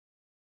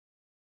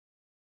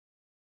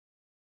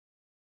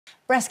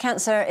Breast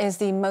cancer is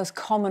the most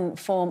common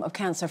form of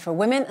cancer for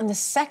women and the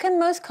second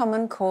most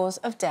common cause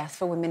of death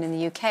for women in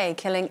the UK,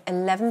 killing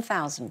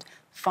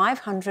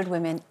 11,500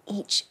 women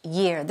each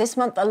year. This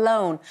month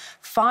alone,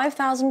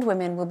 5,000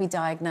 women will be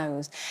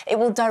diagnosed. It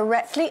will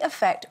directly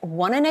affect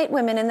 1 in 8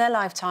 women in their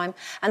lifetime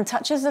and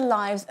touches the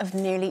lives of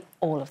nearly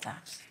all of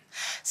that.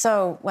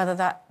 So, whether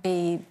that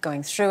be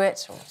going through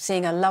it or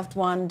seeing a loved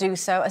one do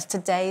so, as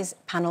today's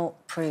panel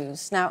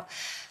proves. Now,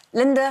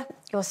 Linda,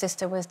 your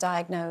sister, was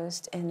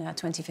diagnosed in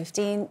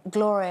 2015.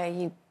 Gloria,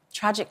 you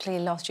tragically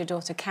lost your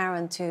daughter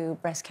Karen to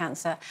breast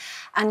cancer.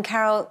 And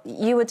Carol,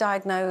 you were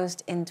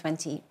diagnosed in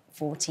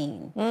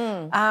 2014.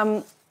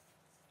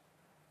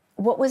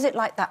 What was it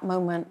like that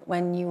moment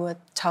when you were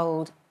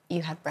told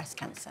you had breast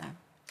cancer? I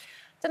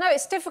don't know,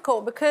 it's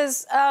difficult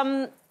because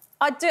I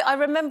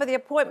remember the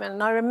appointment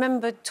and I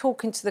remember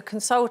talking to the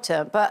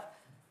consultant, but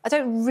I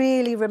don't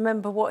really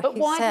remember what he said.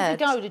 But why did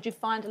you go? Did you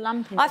find a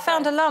lump in your I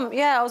found a lump,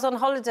 yeah. I was on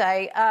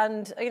holiday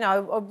and, you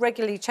know, I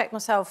regularly checked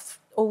myself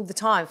all the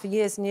time for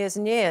years and years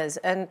and years.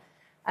 And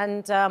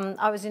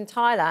I was in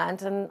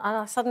Thailand and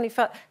I suddenly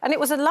felt... And it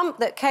was a lump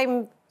that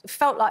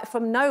felt like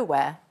from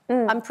nowhere.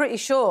 I'm pretty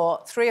sure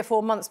 3 or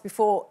 4 months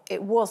before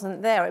it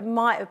wasn't there. It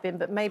might have been,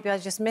 but maybe I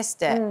just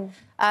missed it.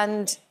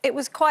 And it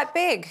was quite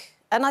big.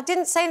 And I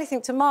didn't say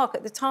anything to Mark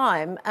at the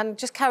time and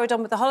just carried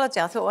on with the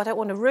holiday. I thought, well, I don't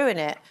want to ruin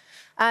it.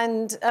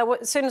 And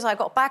as soon as I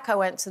got back, I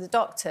went to the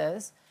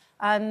doctors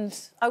and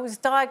I was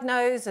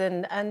diagnosed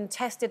and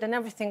tested and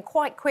everything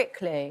quite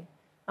quickly.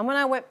 And when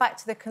I went back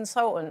to the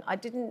consultant, I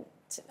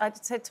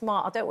said to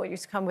Mark, I don't want you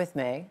to come with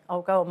me.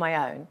 I'll go on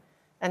my own.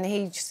 And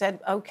he just said,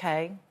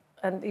 OK.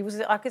 And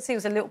I could see he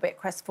was a little bit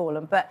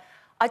crestfallen, but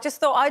I just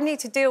thought I need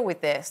to deal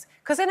with this.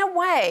 Because in a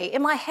way,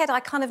 in my head, I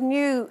kind of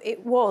knew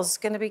it was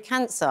going to be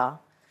cancer.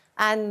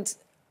 And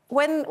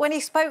when he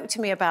spoke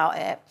to me about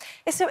it,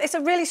 it's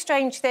a really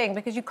strange thing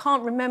because you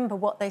can't remember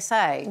what they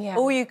say. Yeah.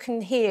 All you can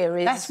hear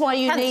is That's why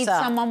you cancer. Need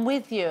someone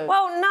with you.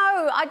 Well,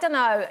 no, I don't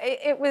know.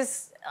 It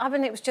was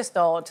just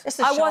odd. It's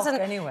a shock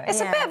anyway.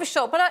 It's a bit of a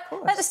shock, but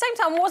at the same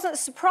time, I wasn't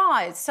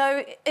surprised.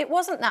 So it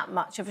wasn't that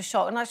much of a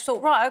shock. And I just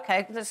thought, right,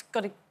 OK, let's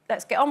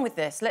get on with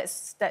this.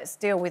 Let's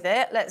deal with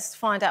it. Let's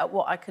find out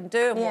what I can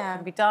do and what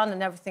can be done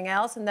and everything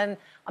else. And then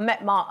I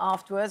met Mark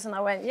afterwards and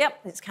I went,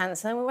 yep, it's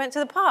cancer. And we went to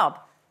the pub.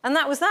 And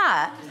that was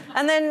that.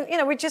 And then, you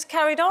know, we just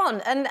carried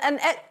on. And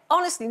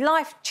honestly,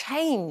 life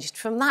changed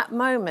from that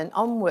moment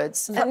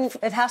onwards. And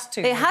it has to.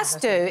 It has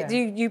to. Yeah.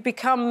 You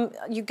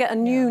get a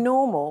new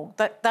normal.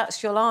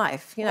 That's your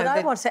life. You know. Well,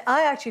 I want to say,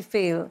 I actually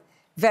feel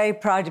very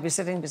proud to be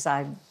sitting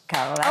beside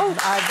Carol. No,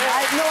 I do.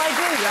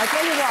 I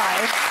tell you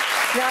why.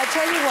 No, I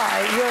tell you why.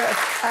 You're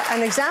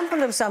an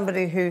example of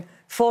somebody who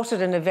fought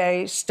it in a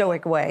very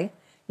stoic way.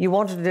 You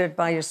wanted to do it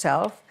by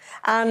yourself.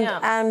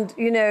 And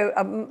you know,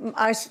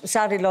 I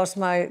sadly lost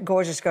my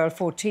gorgeous girl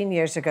 14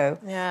 years ago.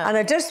 Yeah. And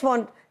I just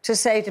want to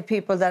say to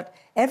people that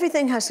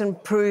everything has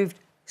improved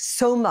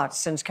so much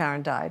since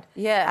Karen died.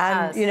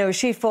 Yeah, and, you know,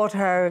 she fought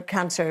her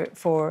cancer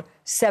for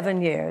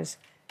 7 years,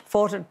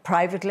 fought it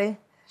privately,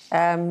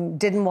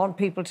 didn't want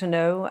people to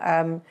know.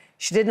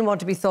 She didn't want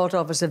to be thought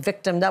of as a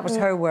victim. That was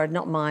her word,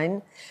 not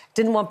mine.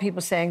 Didn't want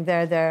people saying,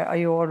 there, are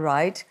you all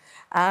right?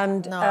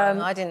 And, no,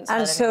 I didn't say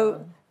And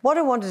so... What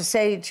I wanted to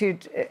say to you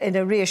in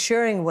a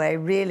reassuring way,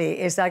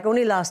 really, is like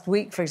only last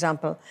week, for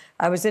example,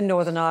 I was in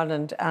Northern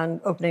Ireland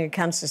and opening a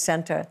cancer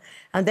centre,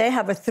 and they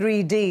have a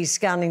 3D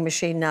scanning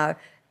machine now,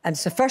 and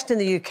it's the first in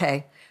the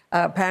UK.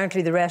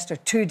 Apparently, the rest are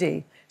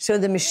 2D. So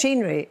the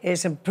machinery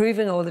is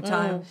improving all the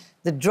time.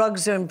 The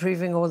drugs are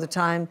improving all the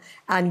time.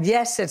 And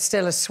yes, it's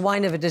still a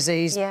swine of a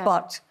disease,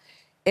 but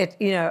it,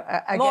 you know,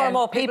 again, more and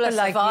more people are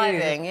like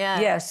surviving. You,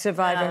 yes,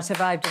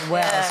 survived it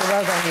well. So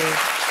well done you.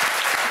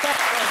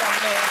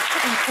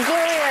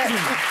 Gloria,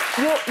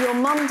 your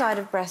mum died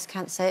of breast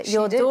cancer.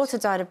 Your daughter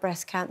died of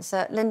breast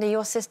cancer. Linda,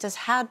 your sister's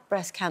had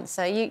breast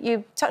cancer.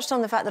 You touched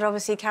on the fact that,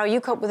 obviously, Carol,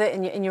 you cope with it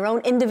in your own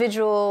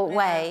individual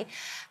way.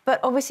 But,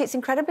 obviously, it's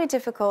incredibly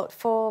difficult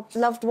for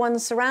loved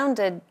ones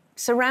surrounding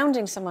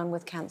someone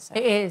with cancer.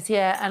 It is,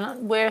 yeah.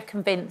 And we're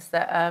convinced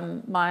that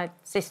my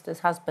sister's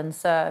husband,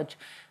 Serge,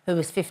 who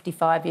was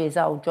 55 years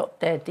old,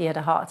 dropped dead. He had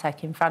a heart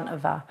attack in front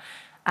of her.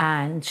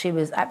 And she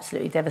was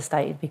absolutely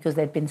devastated because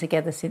they'd been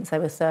together since they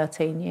were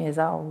 13 years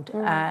old.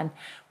 And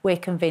we're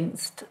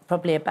convinced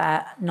probably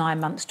about 9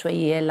 months to a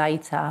year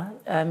later,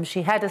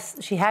 she had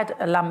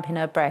a lump in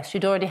her breast.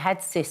 She'd already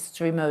had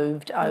cysts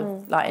removed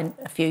like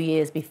a few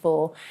years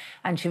before.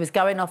 And she was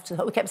going off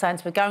to... We kept saying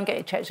to her, go and get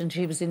it checked. And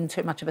she was in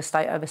too much of a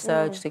state over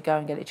Serge to go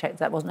and get it checked.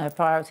 That wasn't her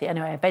priority.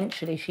 Anyway,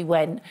 eventually she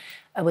went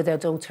with her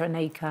daughter,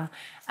 Anika,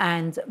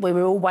 and we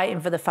were all waiting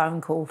for the phone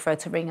call for her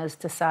to ring us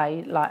to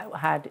say, like,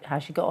 how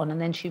she got on.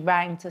 And then she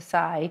rang to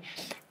say,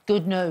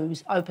 good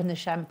news, open the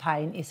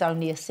champagne, it's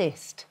only a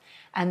cyst.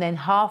 And then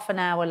half an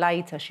hour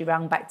later, she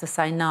rang back to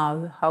say,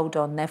 no, hold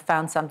on, they've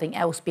found something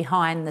else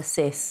behind the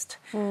cyst.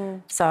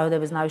 So there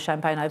was no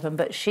champagne open.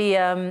 But she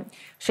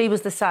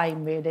was the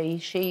same,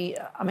 really.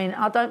 I mean,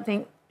 I don't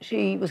think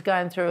she was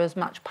going through as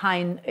much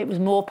pain. It was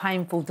more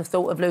painful, the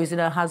thought of losing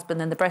her husband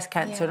than the breast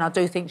cancer, and I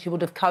do think she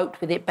would have coped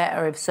with it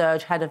better if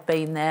Serge had have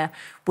been there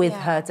with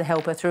her to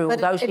help her through,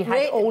 But although she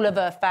had all of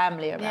her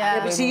family around.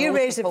 Yeah. But see, you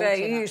raise a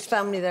very, you use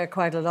family there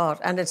quite a lot,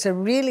 and it's a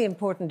really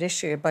important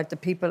issue about the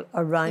people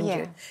around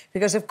you.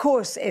 Because, of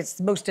course, it's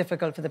most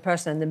difficult for the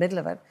person in the middle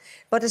of it,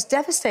 but it's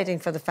devastating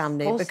for the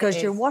family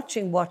because you're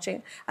watching.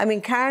 I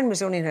mean, Karen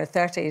was only in her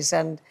 30s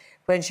and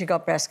when she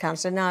got breast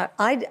cancer. Now,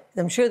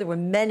 I'm sure there were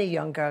many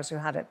young girls who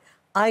had it.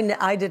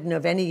 I didn't know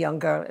of any young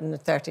girl in the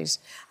 30s.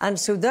 And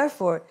so,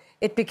 therefore,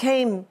 it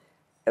became,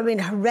 I mean,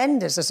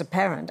 horrendous as a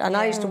parent. And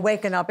I used to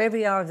waken up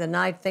every hour of the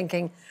night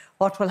thinking,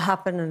 what will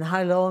happen and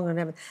how long and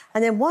everything.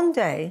 And then one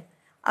day,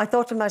 I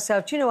thought to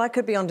myself, you know, I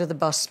could be under the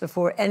bus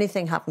before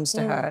anything happens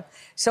to her.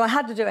 So I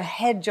had to do a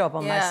head job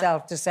on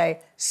myself to say,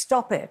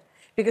 stop it.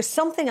 Because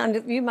something,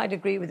 and you might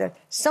agree with it,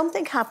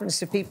 something happens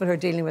to people who are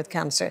dealing with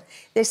cancer.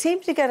 They seem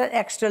to get an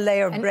extra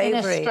layer of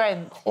bravery.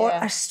 Or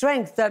a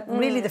strength that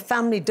really the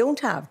family don't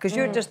have, because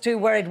you're just too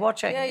worried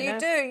watching. Yeah, you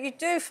do. You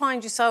do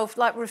find yourself,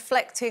 like,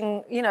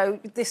 reflecting, you know,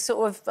 this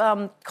sort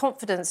of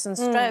confidence and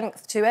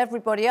strength to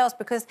everybody else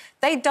because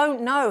they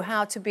don't know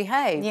how to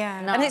behave.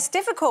 Yeah. And it's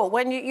difficult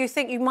when you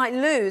think you might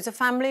lose a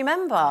family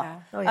member.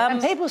 Yeah.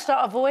 And people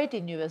start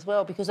avoiding you as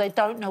well because they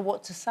don't know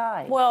what to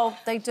say. Well,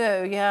 they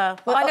do, yeah.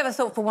 Well, I never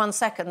thought for 1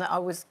 second that I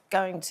was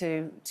going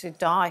to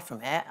die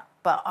from it,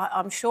 but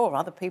I'm sure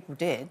other people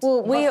did.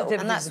 Well,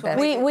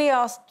 we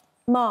asked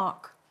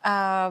Mark,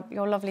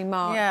 your lovely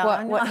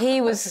Mark, what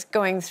he was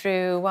going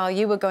through while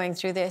you were going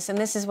through this, and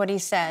this is what he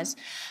says.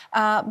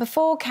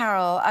 Before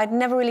Carol, I'd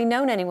never really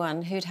known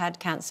anyone who'd had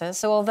cancer,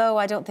 so although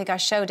I don't think I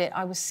showed it,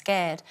 I was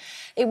scared.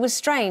 It was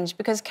strange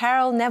because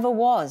Carol never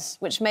was,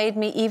 which made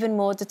me even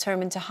more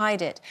determined to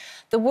hide it.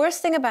 The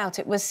worst thing about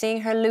it was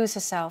seeing her lose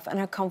herself and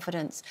her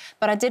confidence,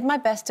 but I did my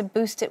best to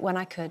boost it when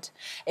I could.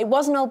 It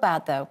wasn't all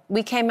bad, though.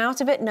 We came out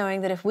of it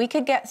knowing that if we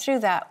could get through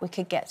that, we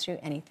could get through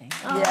anything.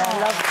 Yeah, I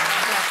love it.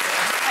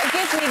 It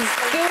gives me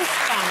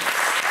goosebumps.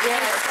 Yeah.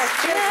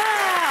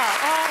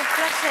 Oh,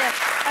 bless him.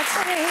 I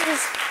tell you,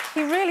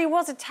 he really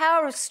was a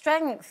tower of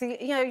strength. He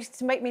used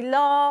to make me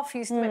laugh. He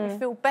used to make me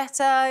feel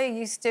better. He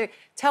used to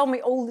tell me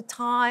all the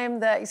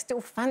time that he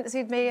still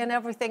fancied me and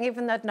everything,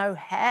 even though I had no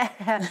hair.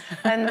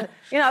 And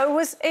you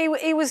know,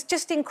 he was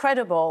just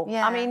incredible.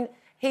 Yeah. I mean,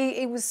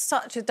 he was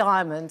such a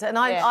diamond. And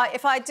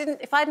if I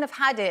hadn't have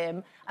had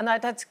him, and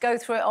I'd had to go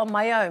through it on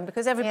my own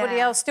because everybody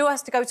else still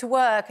has to go to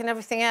work and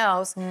everything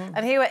else.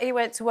 And he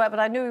went to work, but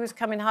I knew he was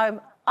coming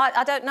home.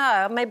 I don't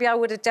know. Maybe I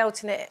would have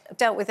dealt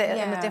with it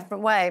in a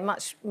different way.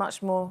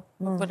 Much more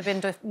would have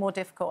been more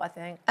difficult, I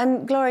think.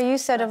 And Gloria, you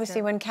said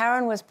obviously when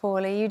Karen was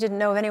poorly, you didn't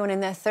know of anyone in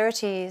their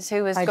 30s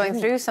who was going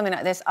through something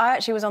like this. I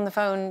actually was on the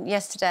phone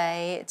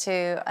yesterday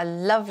to a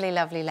lovely,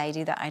 lovely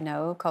lady that I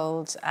know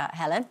called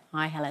Helen.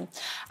 Hi, Helen.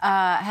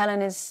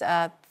 Helen is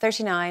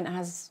 39 and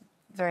has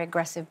very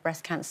aggressive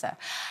breast cancer.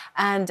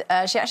 And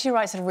she actually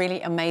writes a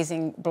really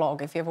amazing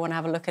blog, if you ever want to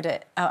have a look at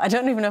it. I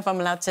don't even know if I'm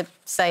allowed to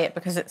say it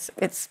because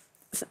it's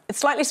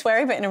slightly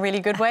sweary, but in a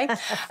really good way.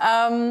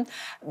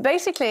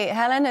 Basically,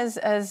 Helen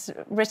has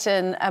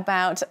written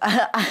about...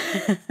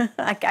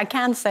 I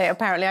can say it,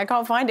 apparently. I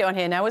can't find it on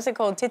here now. What's it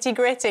called? Titty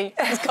Gritty.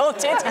 It's called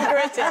Titty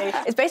Gritty.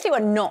 It's basically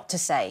what not to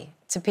say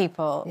to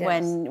people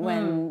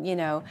when you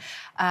know,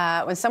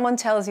 when someone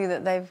tells you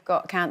that they've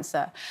got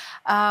cancer.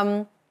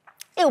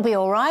 It'll be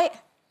all right.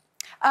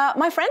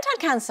 My friend had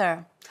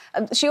cancer.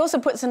 She also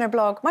puts in her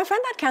blog, my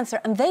friend had cancer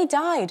and they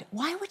died.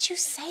 Why would you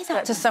say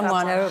that to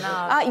someone?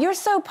 You're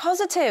so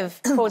positive,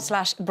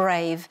 /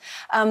 brave.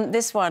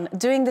 This one,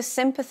 doing the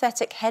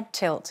sympathetic head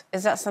tilt.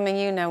 Is that something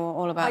you know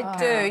all about? I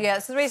do, yeah.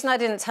 It's the reason I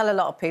didn't tell a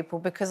lot of people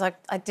because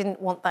I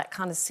didn't want that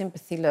kind of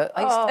sympathy look.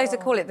 I used to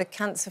call it the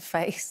cancer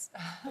face.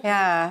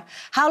 Yeah.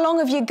 How long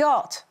have you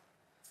got?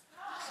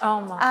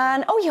 Oh, my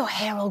And, oh, your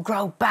hair will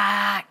grow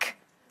back.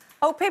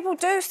 Oh, people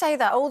do say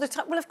that all the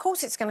time. Well, of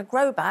course it's going to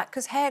grow back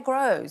because hair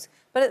grows.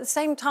 But at the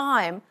same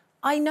time,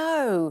 I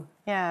know.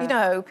 Yeah. You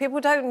know,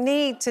 people don't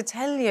need to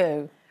tell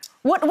you.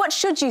 What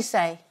should you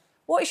say?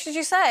 What should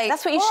you say?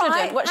 That's what you should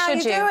do. What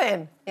should you? How are you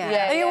doing?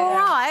 Yeah. Are you all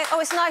right? Oh,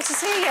 it's nice to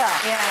see you.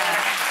 Yeah.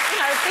 You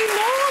know, be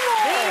normal.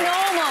 Be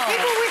normal.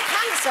 People with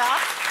cancer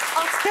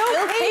are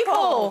still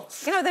people.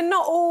 You know, they're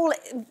not all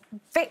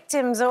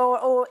victims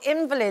or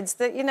invalids.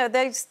 That, you know,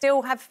 they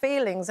still have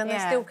feelings and they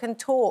still can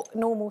talk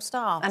normal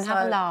stuff. And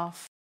have a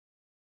laugh.